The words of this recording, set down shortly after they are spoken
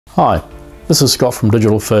Hi, this is Scott from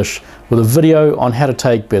Digital Fish with a video on how to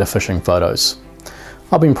take better fishing photos.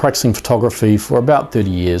 I've been practicing photography for about 30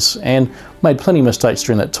 years and made plenty of mistakes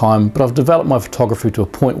during that time, but I've developed my photography to a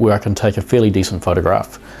point where I can take a fairly decent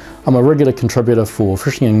photograph. I'm a regular contributor for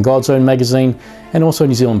Fishing in God's Own magazine and also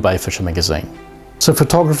New Zealand Bay Fisher magazine. So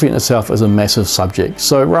photography in itself is a massive subject,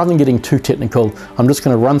 so rather than getting too technical, I'm just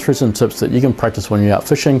going to run through some tips that you can practice when you're out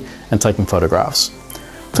fishing and taking photographs.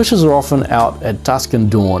 Fishers are often out at dusk and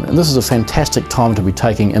dawn, and this is a fantastic time to be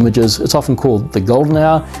taking images. It's often called the golden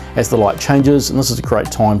hour as the light changes, and this is a great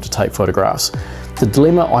time to take photographs. The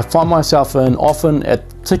dilemma I find myself in often,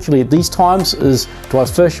 particularly at these times, is do I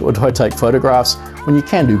fish or do I take photographs? When you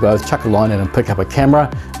can do both, chuck a line in and pick up a camera,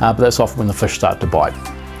 but that's often when the fish start to bite.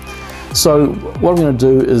 So what I'm going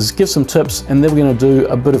to do is give some tips, and then we're going to do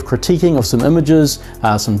a bit of critiquing of some images,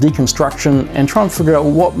 some deconstruction, and try and figure out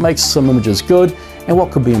what makes some images good and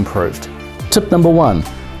what could be improved. Tip number one,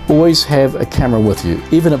 always have a camera with you,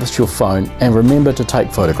 even if it's your phone, and remember to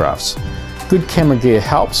take photographs. Good camera gear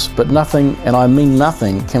helps, but nothing, and I mean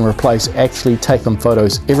nothing, can replace actually taking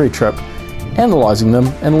photos every trip, analysing them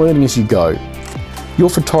and learning as you go.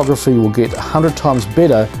 Your photography will get 100 times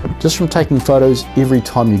better just from taking photos every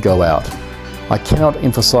time you go out. I cannot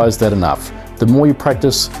emphasize that enough. The more you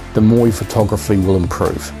practice, the more your photography will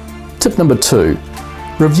improve. Tip number two,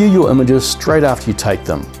 review your images straight after you take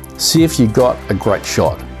them. See if you got a great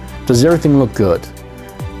shot. Does everything look good?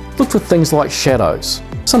 Look for things like shadows.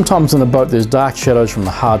 Sometimes in a boat there's dark shadows from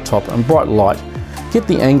the hard top and bright light. Get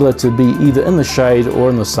the angler to be either in the shade or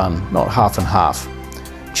in the sun, not half and half.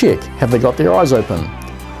 Check, have they got their eyes open?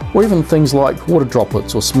 Or even things like water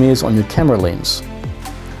droplets or smears on your camera lens.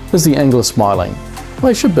 Is the angler smiling? Well,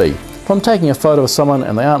 they should be. If I'm taking a photo of someone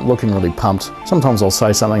and they aren't looking really pumped, sometimes I'll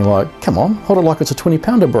say something like, come on, hold it like it's a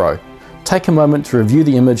 20-pounder, bro. Take a moment to review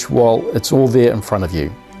the image while it's all there in front of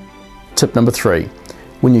you. Tip number three,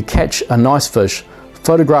 when you catch a nice fish,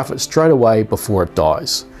 photograph it straight away before it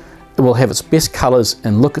dies. It will have its best colours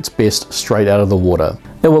and look its best straight out of the water.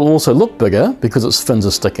 It will also look bigger because its fins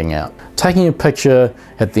are sticking out. Taking a picture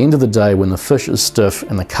at the end of the day when the fish is stiff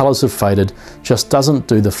and the colours have faded just doesn't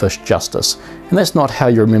do the fish justice. And that's not how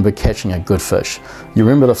you remember catching a good fish. You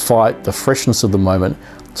remember the fight, the freshness of the moment.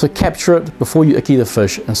 So capture it before you icky the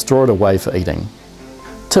fish and store it away for eating.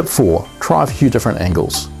 Tip 4. Try a few different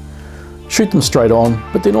angles. Shoot them straight on,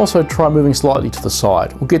 but then also try moving slightly to the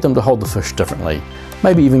side or get them to hold the fish differently.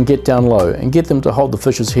 Maybe even get down low and get them to hold the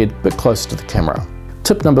fish's head a bit closer to the camera.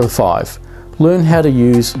 Tip number 5. Learn how to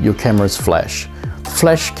use your camera's flash.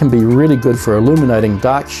 Flash can be really good for illuminating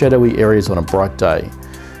dark, shadowy areas on a bright day.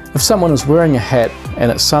 If someone is wearing a hat and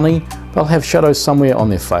it's sunny, they'll have shadows somewhere on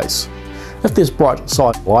their face. If there's bright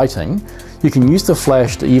side lighting, you can use the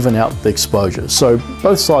flash to even out the exposure, so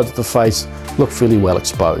both sides of the face look fairly well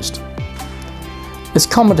exposed. It's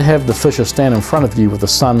common to have the fisher stand in front of you with the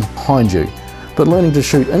sun behind you, but learning to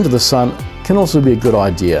shoot into the sun can also be a good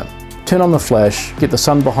idea. Turn on the flash, get the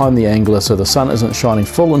sun behind the angler so the sun isn't shining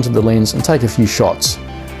full into the lens, and take a few shots.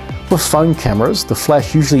 With phone cameras, the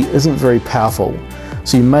flash usually isn't very powerful,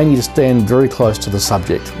 so you may need to stand very close to the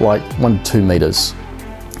subject, like 1 to 2 meters.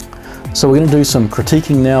 So we're going to do some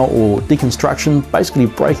critiquing now, or deconstruction, basically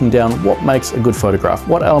breaking down what makes a good photograph,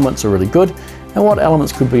 what elements are really good, and what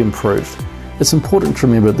elements could be improved. It's important to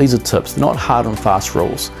remember these are tips, they're not hard and fast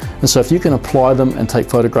rules. And so if you can apply them and take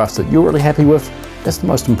photographs that you're really happy with, that's the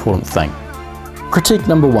most important thing. Critique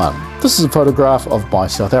number 1. This is a photograph of my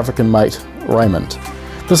South African mate, Raymond.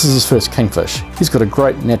 This is his first kingfish. He's got a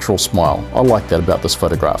great natural smile. I like that about this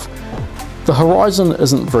photograph. The horizon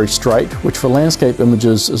isn't very straight, which for landscape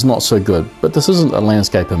images is not so good, but this isn't a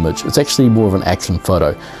landscape image, it's actually more of an action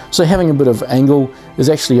photo. So having a bit of angle is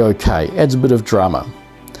actually okay, adds a bit of drama.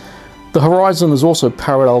 The horizon is also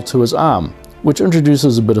parallel to his arm, which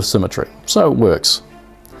introduces a bit of symmetry, so it works.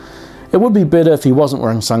 It would be better if he wasn't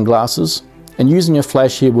wearing sunglasses, and using a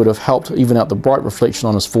flash here would have helped even out the bright reflection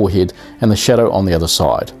on his forehead and the shadow on the other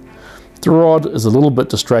side. The rod is a little bit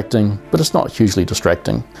distracting, but it's not hugely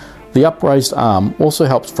distracting. The upraised arm also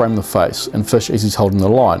helps frame the face and fish as he's holding the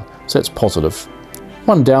line, so that's positive.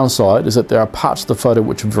 One downside is that there are parts of the photo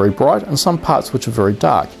which are very bright and some parts which are very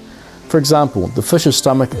dark. For example, the fish's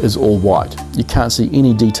stomach is all white, you can't see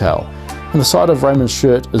any detail, and the side of Raymond's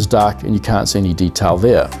shirt is dark and you can't see any detail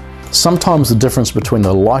there. Sometimes the difference between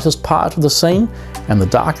the lightest part of the scene and the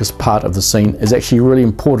darkest part of the scene is actually really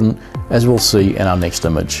important, as we'll see in our next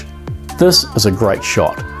image. This is a great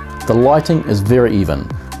shot. The lighting is very even,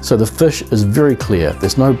 so the fish is very clear.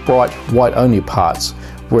 There's no bright white only parts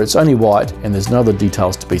where it's only white and there's no other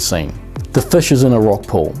details to be seen. The fish is in a rock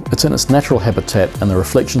pool. It's in its natural habitat and the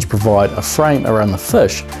reflections provide a frame around the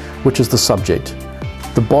fish, which is the subject.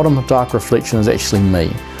 The bottom dark reflection is actually me.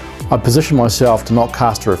 I position myself to not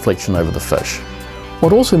cast a reflection over the fish.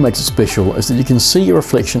 What also makes it special is that you can see your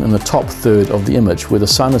reflection in the top third of the image where the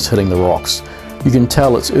sun is hitting the rocks. You can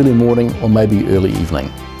tell it's early morning or maybe early evening.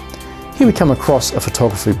 Here we come across a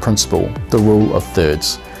photography principle, the rule of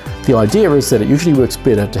thirds. The idea is that it usually works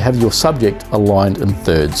better to have your subject aligned in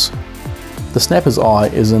thirds. The snapper's eye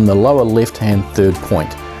is in the lower left-hand third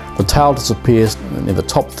point. The tail disappears in the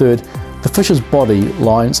top third. The fish's body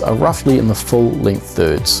lines are roughly in the full-length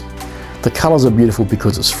thirds. The colours are beautiful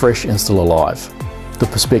because it's fresh and still alive. The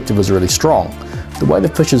perspective is really strong. The way the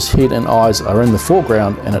fish's head and eyes are in the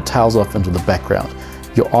foreground and it tails off into the background.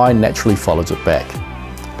 Your eye naturally follows it back.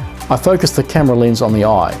 I focus the camera lens on the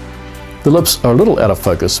eye. The lips are a little out of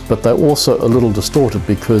focus, but they're also a little distorted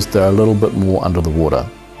because they're a little bit more under the water.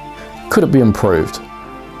 Could it be improved?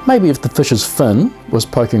 Maybe if the fish's fin was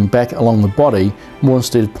poking back along the body more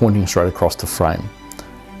instead of pointing straight across the frame.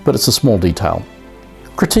 But it's a small detail.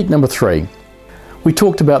 Critique number 3. We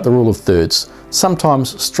talked about the rule of thirds.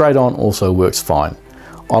 Sometimes straight on also works fine.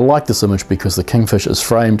 I like this image because the kingfish is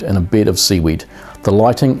framed in a bed of seaweed. The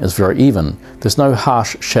lighting is very even. There's no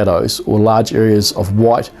harsh shadows or large areas of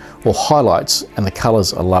white or highlights, and the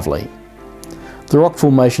colours are lovely. The rock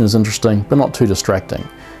formation is interesting but not too distracting.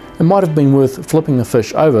 It might have been worth flipping the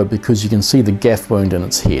fish over because you can see the gaff wound in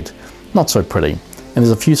its head. Not so pretty, and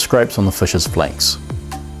there's a few scrapes on the fish's flanks.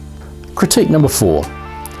 Critique number 4.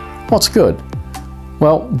 What's good?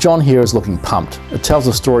 Well, John here is looking pumped. It tells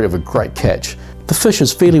the story of a great catch. The fish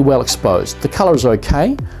is fairly well exposed. The colour is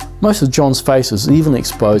okay. Most of John's face is evenly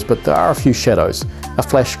exposed, but there are a few shadows. A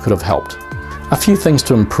flash could have helped. A few things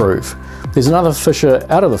to improve. There's another fisher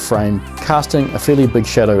out of the frame casting a fairly big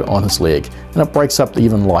shadow on his leg, and it breaks up the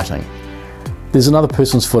even lighting. There's another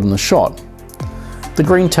person's foot in the shot. The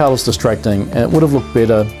green tail is distracting, and it would have looked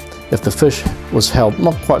better if the fish was held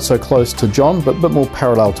not quite so close to John, but a bit more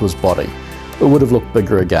parallel to his body. It would have looked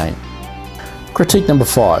bigger again. Critique number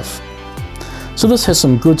 5. So this has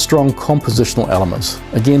some good strong compositional elements.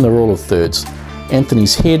 Again, the rule of thirds.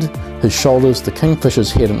 Anthony's head, his shoulders, the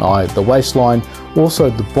kingfisher's head and eye, the waistline, also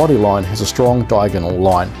the body line has a strong diagonal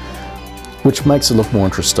line, which makes it look more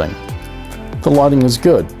interesting. The lighting is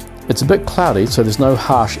good. It's a bit cloudy, so there's no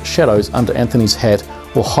harsh shadows under Anthony's hat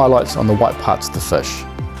or highlights on the white parts of the fish.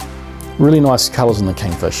 Really nice colours in the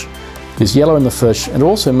kingfish. There's yellow in the fish and it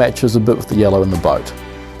also matches a bit with the yellow in the boat.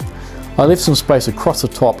 I left some space across the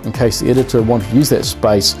top in case the editor wanted to use that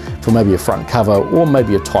space for maybe a front cover or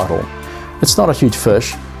maybe a title. It's not a huge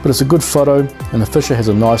fish, but it's a good photo and the fisher has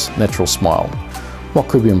a nice natural smile. What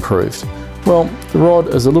could be improved? Well, the rod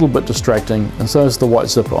is a little bit distracting and so is the white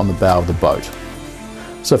zipper on the bow of the boat.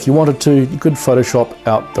 So if you wanted to, you could Photoshop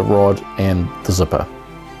out the rod and the zipper.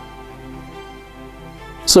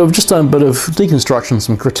 So we've just done a bit of deconstruction,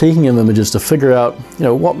 some critiquing of images to figure out,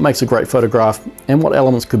 what makes a great photograph and what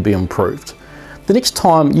elements could be improved. The next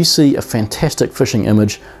time you see a fantastic fishing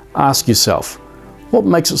image, ask yourself, what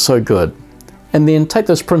makes it so good? And then take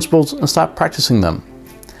those principles and start practicing them.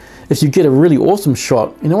 If you get a really awesome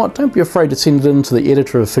shot, don't be afraid to send it in to the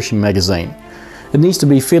editor of a fishing magazine. It needs to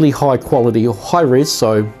be fairly high quality or high res,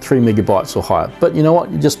 so 3 megabytes or higher. But you know what,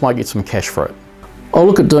 you just might get some cash for it. I'll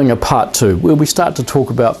look at doing a part 2 where we start to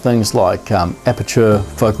talk about things like aperture,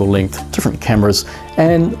 focal length, different cameras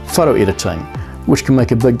and photo editing, which can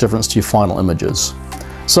make a big difference to your final images.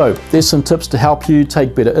 So there's some tips to help you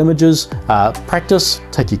take better images, practice,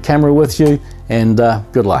 take your camera with you, and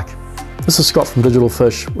good luck. This is Scott from Digital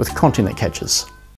Fish with content that catches.